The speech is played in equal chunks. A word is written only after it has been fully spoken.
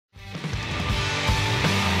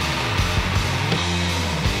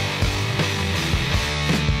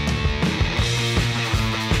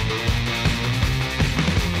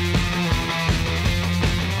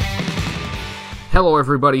Hello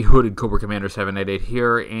everybody, Hooded Cobra Commander 788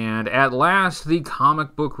 here, and at last the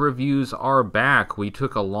comic book reviews are back. We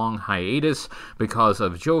took a long hiatus because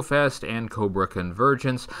of Joe Fest and Cobra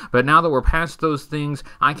Convergence, but now that we're past those things,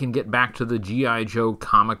 I can get back to the G.I. Joe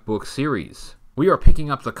comic book series. We are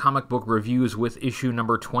picking up the comic book reviews with issue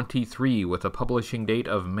number 23 with a publishing date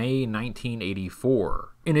of May 1984.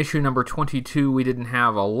 In issue number 22, we didn't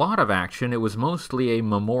have a lot of action. It was mostly a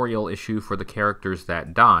memorial issue for the characters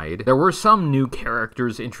that died. There were some new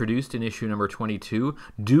characters introduced in issue number 22.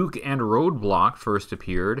 Duke and Roadblock first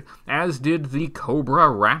appeared, as did the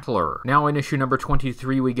Cobra Rattler. Now in issue number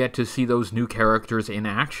 23, we get to see those new characters in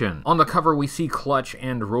action. On the cover, we see Clutch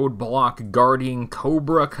and Roadblock guarding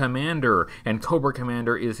Cobra Commander, and Cobra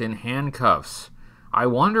Commander is in handcuffs. I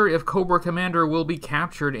wonder if Cobra Commander will be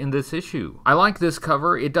captured in this issue. I like this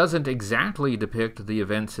cover. It doesn't exactly depict the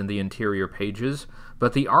events in the interior pages,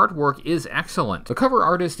 but the artwork is excellent. The cover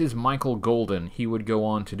artist is Michael Golden. He would go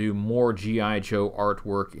on to do more G.I. Joe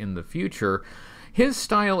artwork in the future. His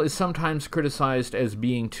style is sometimes criticized as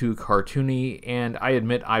being too cartoony, and I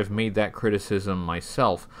admit I've made that criticism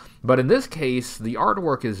myself. But in this case, the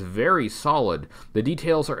artwork is very solid. The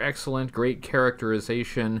details are excellent, great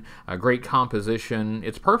characterization, a great composition.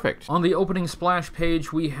 It's perfect. On the opening splash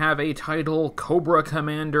page, we have a title, Cobra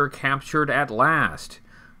Commander Captured at Last.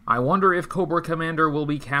 I wonder if Cobra Commander will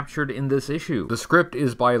be captured in this issue. The script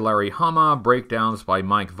is by Larry Hama, breakdowns by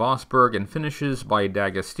Mike Vosburg, and finishes by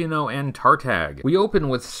D'Agostino and Tartag. We open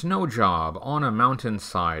with Snow Job on a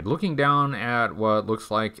mountainside, looking down at what looks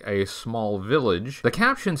like a small village. The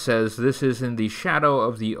caption says this is in the shadow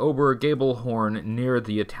of the Ober Gabelhorn near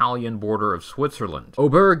the Italian border of Switzerland.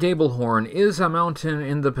 Ober Gabelhorn is a mountain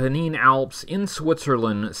in the Pennine Alps in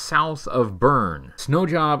Switzerland, south of Bern. Snow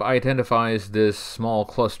Job identifies this small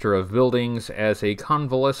cluster of buildings as a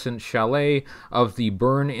convalescent chalet of the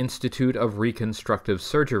Bern Institute of Reconstructive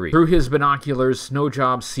Surgery. Through his binoculars,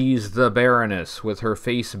 Snowjob sees the Baroness with her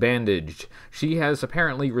face bandaged. She has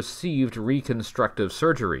apparently received reconstructive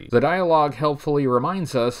surgery. The dialogue helpfully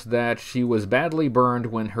reminds us that she was badly burned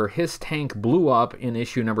when her Hiss tank blew up in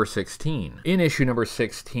issue number 16. In issue number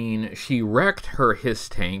 16, she wrecked her Hiss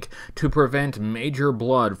tank to prevent Major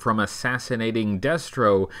Blood from assassinating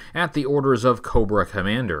Destro at the orders of Cobra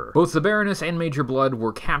Commander. Both the Baroness and Major Blood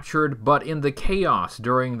were captured, but in the chaos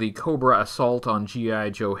during the Cobra assault on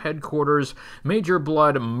G.I. Joe headquarters, Major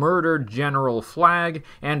Blood murdered General Flag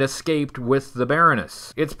and escaped with the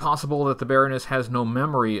Baroness. It's possible that the Baroness has no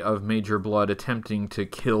memory of Major Blood attempting to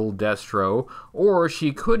kill Destro, or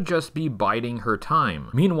she could just be biding her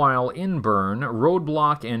time. Meanwhile, in Bern,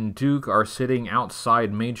 Roadblock and Duke are sitting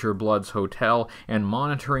outside Major Blood's hotel and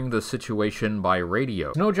monitoring the situation by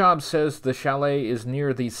radio. Snowjob says the chalet is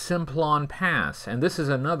near the Simplon Pass, and this is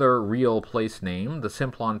another real place name. The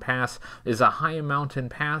Simplon Pass is a high mountain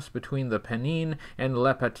pass between the Pennine and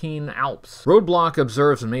Le Patin Alps. Roadblock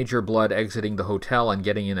observes Major Blood exiting the hotel and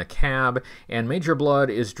getting in a cab, and Major Blood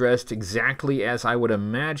is dressed exactly as I would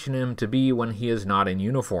imagine him to be when he is not in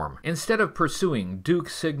uniform. Instead of pursuing, Duke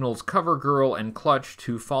signals CoverGirl and Clutch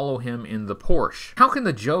to follow him in the Porsche. How can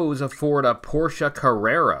the Joes afford a Porsche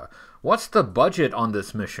Carrera? What's the budget on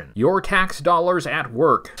this mission? Your tax dollars at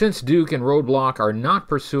work. Since Duke and Roadblock are not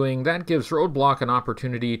pursuing, that gives Roadblock an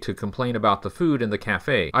opportunity to complain about the food in the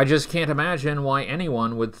cafe. I just can't imagine why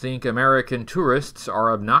anyone would think American tourists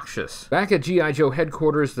are obnoxious. Back at G.I. Joe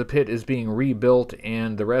headquarters, the pit is being rebuilt,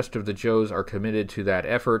 and the rest of the Joes are committed to that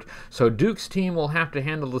effort, so Duke's team will have to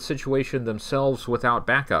handle the situation themselves without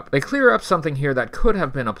backup. They clear up something here that could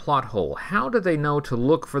have been a plot hole. How did they know to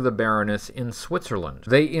look for the Baroness in Switzerland?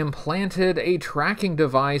 They implanted a tracking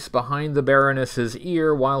device behind the Baroness's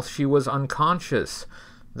ear while she was unconscious.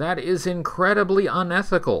 That is incredibly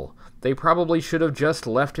unethical. They probably should have just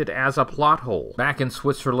left it as a plot hole. Back in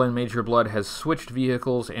Switzerland, Major Blood has switched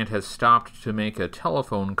vehicles and has stopped to make a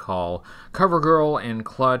telephone call. CoverGirl and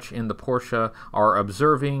Clutch in the Porsche are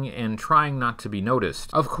observing and trying not to be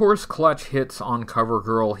noticed. Of course, Clutch hits on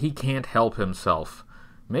CoverGirl. He can't help himself.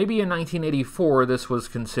 Maybe in 1984 this was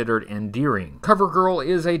considered endearing. CoverGirl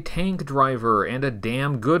is a tank driver and a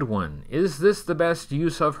damn good one. Is this the best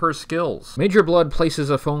use of her skills? Major Blood places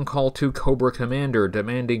a phone call to Cobra Commander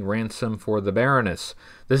demanding ransom for the Baroness.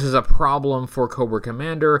 This is a problem for Cobra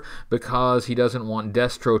Commander because he doesn't want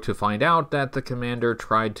Destro to find out that the commander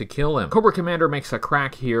tried to kill him. Cobra Commander makes a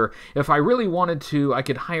crack here. If I really wanted to, I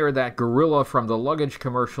could hire that gorilla from the luggage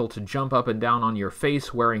commercial to jump up and down on your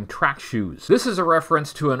face wearing track shoes. This is a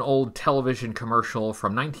reference to an old television commercial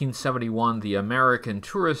from 1971. The American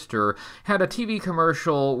Tourister had a TV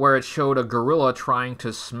commercial where it showed a gorilla trying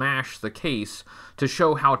to smash the case to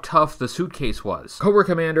show how tough the suitcase was. Cobra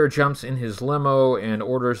Commander jumps in his limo and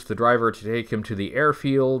orders the driver to take him to the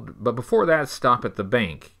airfield, but before that, stop at the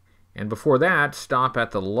bank. And before that, stop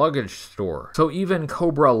at the luggage store. So even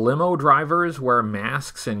Cobra limo drivers wear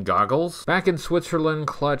masks and goggles? Back in Switzerland,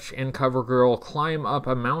 Clutch and CoverGirl climb up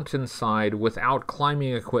a mountainside without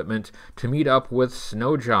climbing equipment to meet up with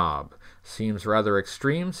Snowjob. Seems rather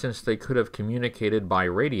extreme since they could have communicated by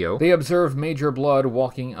radio. They observe Major Blood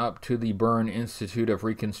walking up to the Bern Institute of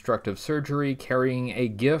Reconstructive Surgery carrying a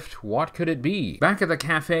gift. What could it be? Back at the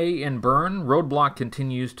cafe in Bern, Roadblock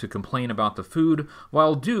continues to complain about the food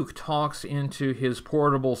while Duke talks into his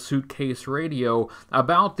portable suitcase radio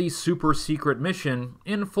about the super secret mission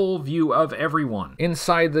in full view of everyone.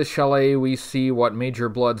 Inside the chalet, we see what Major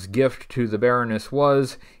Blood's gift to the Baroness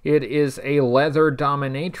was. It is a leather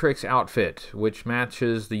dominatrix outfit, which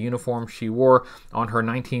matches the uniform she wore on her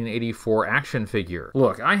 1984 action figure.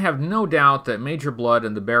 Look, I have no doubt that Major Blood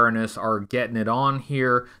and the Baroness are getting it on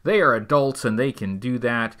here. They are adults and they can do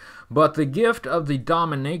that. But the gift of the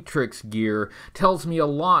dominatrix gear tells me a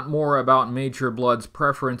lot more about Major Blood's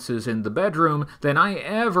preferences in the bedroom than I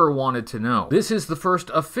ever wanted to know. This is the first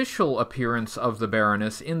official appearance of the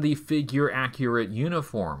Baroness in the figure-accurate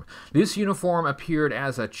uniform. This uniform appeared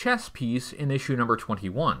as a chess piece in issue number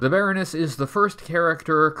 21. The Baroness is the first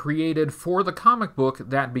character created for the comic book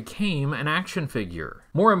that became an action figure.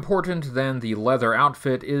 More important than the leather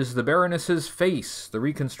outfit is the Baroness's face. The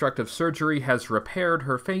reconstructive surgery has repaired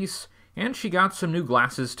her face, and she got some new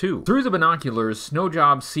glasses too. Through the binoculars,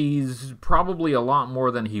 Snowjob sees probably a lot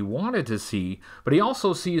more than he wanted to see, but he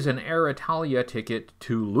also sees an Air Italia ticket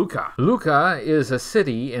to Lucca. Lucca is a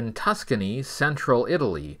city in Tuscany, central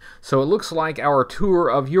Italy, so it looks like our tour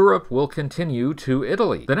of Europe will continue to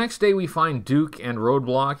Italy. The next day we find Duke and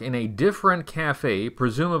Roadblock in a different cafe,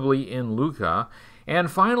 presumably in Lucca,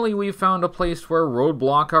 and finally, we've found a place where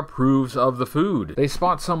Roadblock approves of the food. They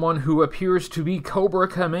spot someone who appears to be Cobra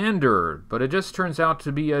Commander, but it just turns out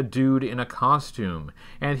to be a dude in a costume,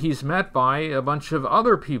 and he's met by a bunch of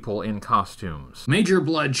other people in costumes. Major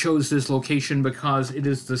Blood chose this location because it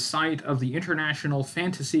is the site of the International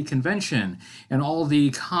Fantasy Convention, and all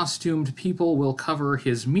the costumed people will cover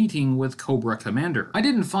his meeting with Cobra Commander. I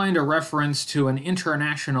didn't find a reference to an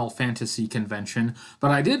International Fantasy Convention,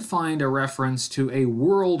 but I did find a reference to a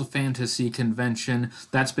World Fantasy Convention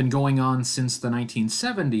that's been going on since the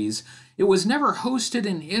 1970s. It was never hosted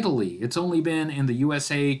in Italy. It's only been in the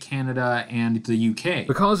USA, Canada, and the UK.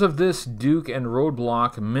 Because of this, Duke and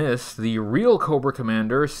Roadblock miss the real Cobra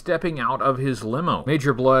Commander stepping out of his limo.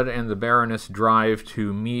 Major Blood and the Baroness drive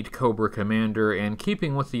to meet Cobra Commander, and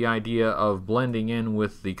keeping with the idea of blending in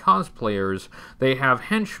with the cosplayers, they have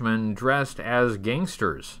henchmen dressed as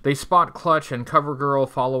gangsters. They spot Clutch and CoverGirl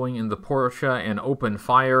following in the Porsche and open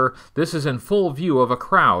fire. This is in full view of a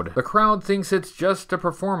crowd. The crowd thinks it's just a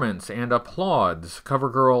performance and applauds.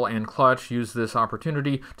 CoverGirl and Clutch use this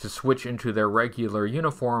opportunity to switch into their regular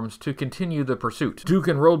uniforms to continue the pursuit. Duke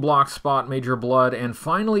and Roadblock spot Major Blood and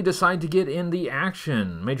finally decide to get in the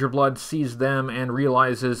action. Major Blood sees them and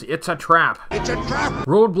realizes it's a trap. It's a trap!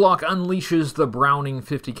 Roadblock unleashes the Browning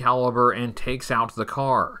 50 caliber and takes out the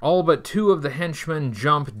car. All but two of the henchmen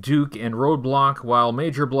jump Duke and Roadblock while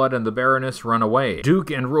Major Blood and the Baroness run away.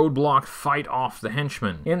 Duke and Roadblock fight off the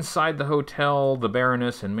henchmen. Inside the hotel, the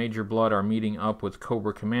Baroness and Major Blood are meeting up with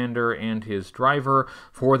Cobra Commander and his driver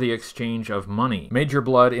for the exchange of money. Major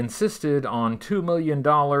Blood insisted on $2 million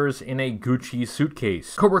in a Gucci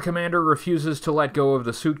suitcase. Cobra Commander refuses to let go of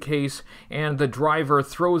the suitcase, and the driver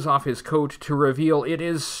throws off his coat to reveal it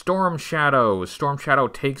is Storm Shadow. Storm Shadow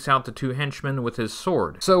takes out the two henchmen with his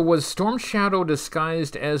sword. So was Storm Shadow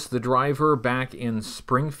disguised as the driver back in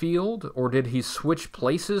Springfield, or did he switch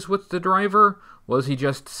places with the driver? Was he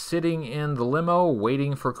just sitting in the limo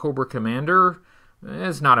waiting for Cobra Commander?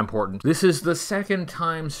 It's not important. This is the second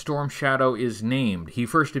time Storm Shadow is named. He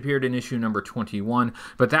first appeared in issue number 21,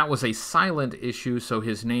 but that was a silent issue, so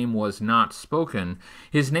his name was not spoken.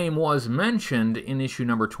 His name was mentioned in issue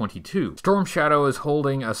number 22. Storm Shadow is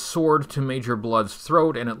holding a sword to Major Blood's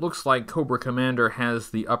throat, and it looks like Cobra Commander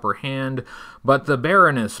has the upper hand, but the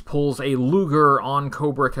Baroness pulls a Luger on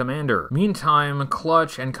Cobra Commander. Meantime,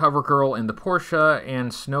 Clutch and CoverGirl in the Porsche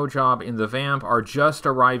and Snowjob in the Vamp are just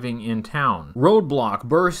arriving in town. Roadblock Roadblock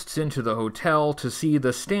bursts into the hotel to see the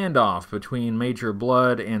standoff between Major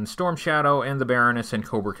Blood and Storm Shadow and the Baroness and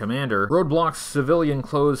Cobra Commander. Roadblock's civilian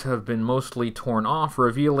clothes have been mostly torn off,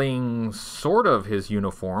 revealing sort of his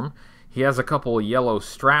uniform. He has a couple yellow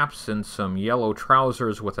straps and some yellow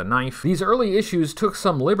trousers with a knife. These early issues took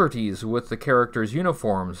some liberties with the characters'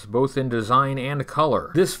 uniforms, both in design and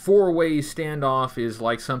color. This four-way standoff is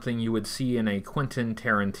like something you would see in a Quentin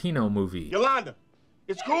Tarantino movie. Yolanda,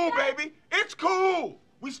 it's cool, baby. It's cool.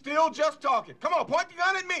 We still just talking. Come on, point the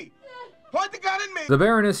gun at me. Point the gun at me! The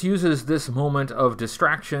Baroness uses this moment of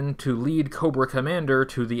distraction to lead Cobra Commander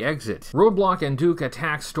to the exit. Roadblock and Duke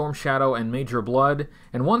attack Storm Shadow and Major Blood,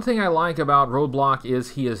 and one thing I like about Roadblock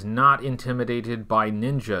is he is not intimidated by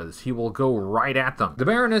ninjas. He will go right at them. The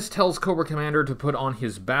Baroness tells Cobra Commander to put on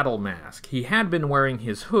his battle mask. He had been wearing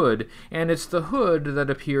his hood, and it's the hood that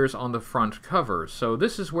appears on the front cover, so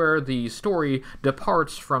this is where the story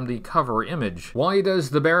departs from the cover image. Why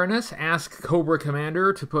does the Baroness ask Cobra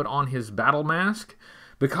Commander to put on his battle mask?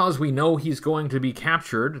 Because we know he's going to be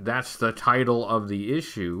captured. That's the title of the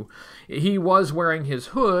issue. He was wearing his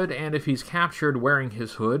hood, and if he's captured wearing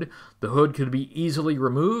his hood, the hood could be easily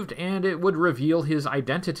removed and it would reveal his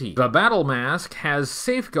identity. The battle mask has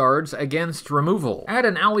safeguards against removal. At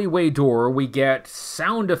an alleyway door, we get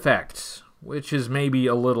sound effects, which is maybe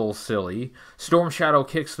a little silly. Storm Shadow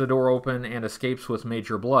kicks the door open and escapes with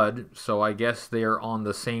Major Blood, so I guess they're on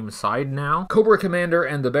the same side now. Cobra Commander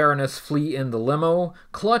and the Baroness flee in the limo.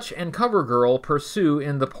 Clutch and CoverGirl pursue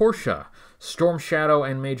in the Porsche. Storm Shadow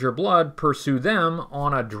and Major Blood pursue them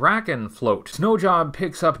on a dragon float. Snowjob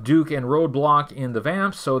picks up Duke and Roadblock in the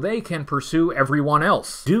Vamp so they can pursue everyone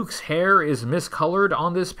else. Duke's hair is miscolored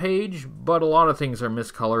on this page, but a lot of things are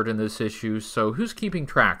miscolored in this issue, so who's keeping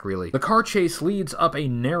track, really? The car chase leads up a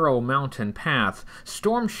narrow mountain path.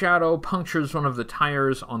 Storm Shadow punctures one of the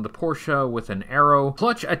tires on the Porsche with an arrow.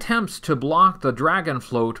 Clutch attempts to block the dragon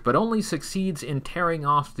float, but only succeeds in tearing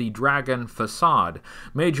off the dragon facade.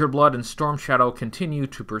 Major Blood and Storm Shadow continue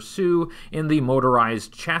to pursue in the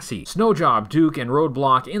motorized chassis. Snowjob, Duke, and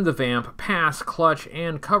Roadblock in the Vamp pass Clutch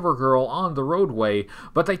and CoverGirl on the roadway,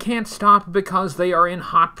 but they can't stop because they are in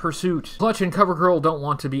hot pursuit. Clutch and CoverGirl don't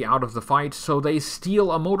want to be out of the fight, so they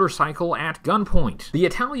steal a motorcycle at gunpoint. The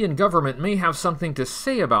Italian government may have something to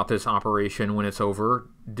say about this operation when it's over.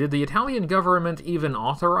 Did the Italian government even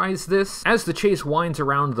authorize this? As the chase winds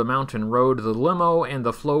around the mountain road, the limo and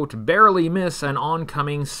the float barely miss an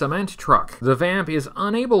oncoming cement truck. The Vamp is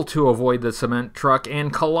unable to avoid the cement truck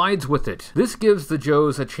and collides with it. This gives the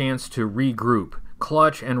Joes a chance to regroup.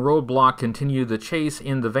 Clutch and Roadblock continue the chase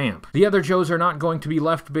in the Vamp. The other Joes are not going to be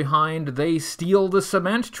left behind. They steal the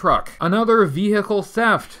cement truck. Another vehicle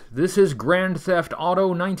theft. This is Grand Theft Auto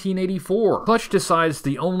 1984. Clutch decides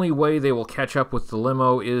the only way they will catch up with the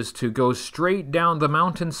limo is to go straight down the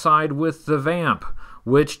mountainside with the Vamp,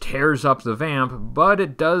 which tears up the Vamp, but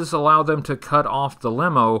it does allow them to cut off the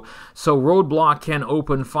limo, so Roadblock can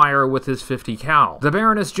open fire with his .50 cal. The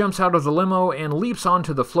Baroness jumps out of the limo and leaps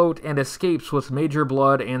onto the float and escapes with Major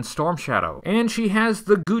Blood and Storm Shadow. And she has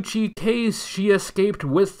the Gucci case she escaped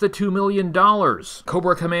with the $2 million.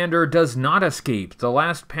 Cobra Commander does not escape. The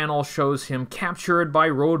last panel shows him captured by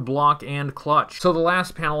Roadblock and Clutch. So the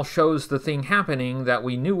last panel shows the thing happening that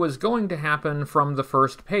we knew was going to happen from the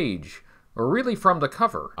first page. Or really from the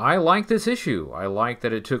cover. I like this issue. I like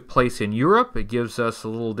that it took place in Europe. It gives us a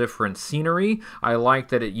little different scenery. I like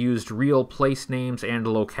that it used real place names and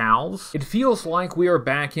locales. It feels like we are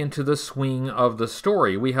back into the swing of the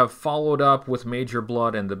story. We have followed up with Major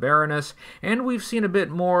Blood and the Baroness, and we've seen a bit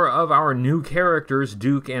more of our new characters,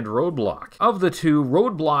 Duke and Roadblock. Of the two,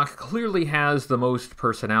 Roadblock clearly has the most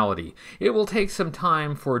personality. It will take some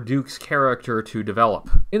time for Duke's character to develop.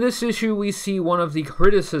 In this issue, we see one of the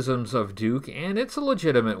criticisms of Duke, and it's a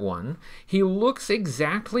legitimate one. He looks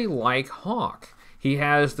exactly like Hawk. He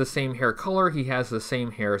has the same hair color, he has the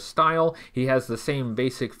same hairstyle, he has the same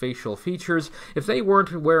basic facial features. If they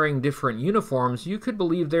weren't wearing different uniforms, you could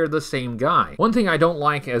believe they're the same guy. One thing I don't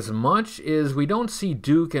like as much is we don't see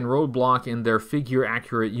Duke and Roadblock in their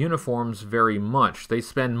figure-accurate uniforms very much. They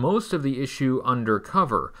spend most of the issue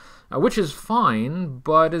undercover. Which is fine,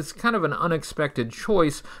 but it's kind of an unexpected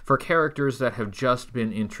choice for characters that have just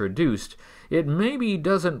been introduced. It maybe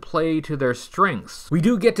doesn't play to their strengths. We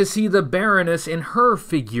do get to see the Baroness in her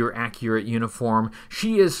figure-accurate uniform.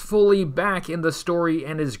 She is fully back in the story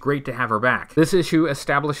and is great to have her back. This issue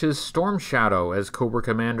establishes Storm Shadow as Cobra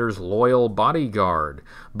Commander's loyal bodyguard,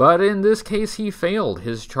 but in this case he failed.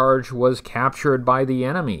 His charge was captured by the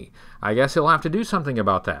enemy. I guess he'll have to do something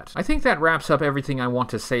about that. I think that wraps up everything I want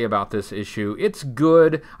to say about this issue. It's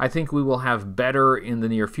good. I think we will have better in the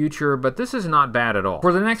near future, but this is not bad at all.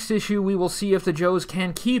 For the next issue, we will see if the Joes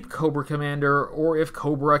can keep Cobra Commander or if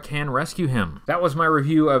Cobra can rescue him. That was my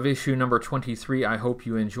review of issue number 23. I hope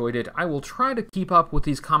you enjoyed it. I will try to keep up with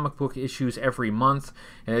these comic book issues every month.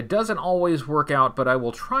 It doesn't always work out, but I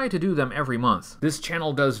will try to do them every month. This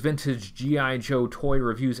channel does vintage G.I. Joe toy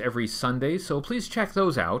reviews every Sunday, so please check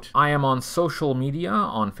those out. I am on social media,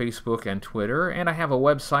 on Facebook and Twitter, and I have a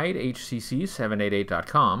website,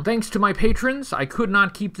 HCC788.com. Thanks to my patrons, I could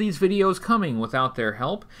not keep these videos coming without their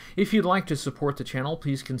help. If you'd like to support the channel,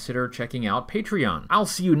 please consider checking out Patreon. I'll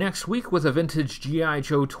see you next week with a vintage G.I.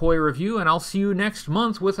 Joe toy review, and I'll see you next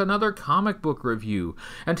month with another comic book review.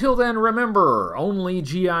 Until then, remember, only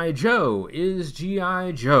G.I. Joe is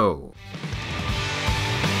G.I. Joe.